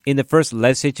In the first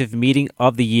legislative meeting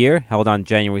of the year, held on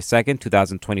January 2nd,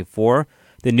 2024,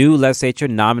 the new legislature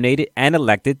nominated and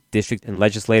elected District and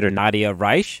Legislator Nadia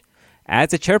Rajz as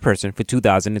the chairperson for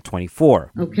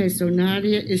 2024. Okay, so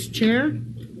Nadia is chair.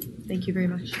 Thank you very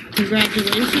much.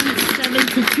 Congratulations.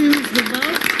 7-2 is the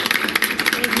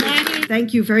vote. Nadia.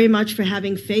 Thank you very much for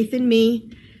having faith in me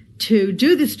to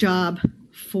do this job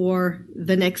for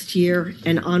the next year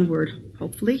and onward,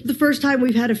 hopefully. The first time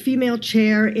we've had a female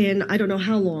chair in I don't know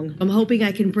how long. I'm hoping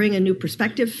I can bring a new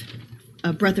perspective,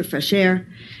 a breath of fresh air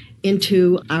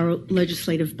into our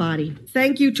legislative body.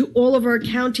 Thank you to all of our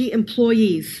county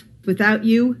employees. Without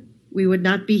you, we would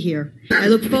not be here. I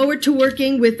look forward to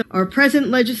working with our present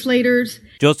legislators.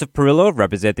 Joseph Perrello,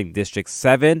 representing District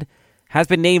 7, has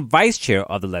been named vice chair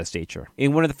of the legislature.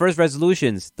 In one of the first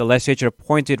resolutions, the legislature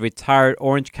appointed retired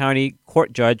Orange County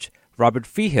Court Judge Robert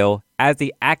Freehill as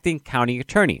the acting county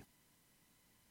attorney.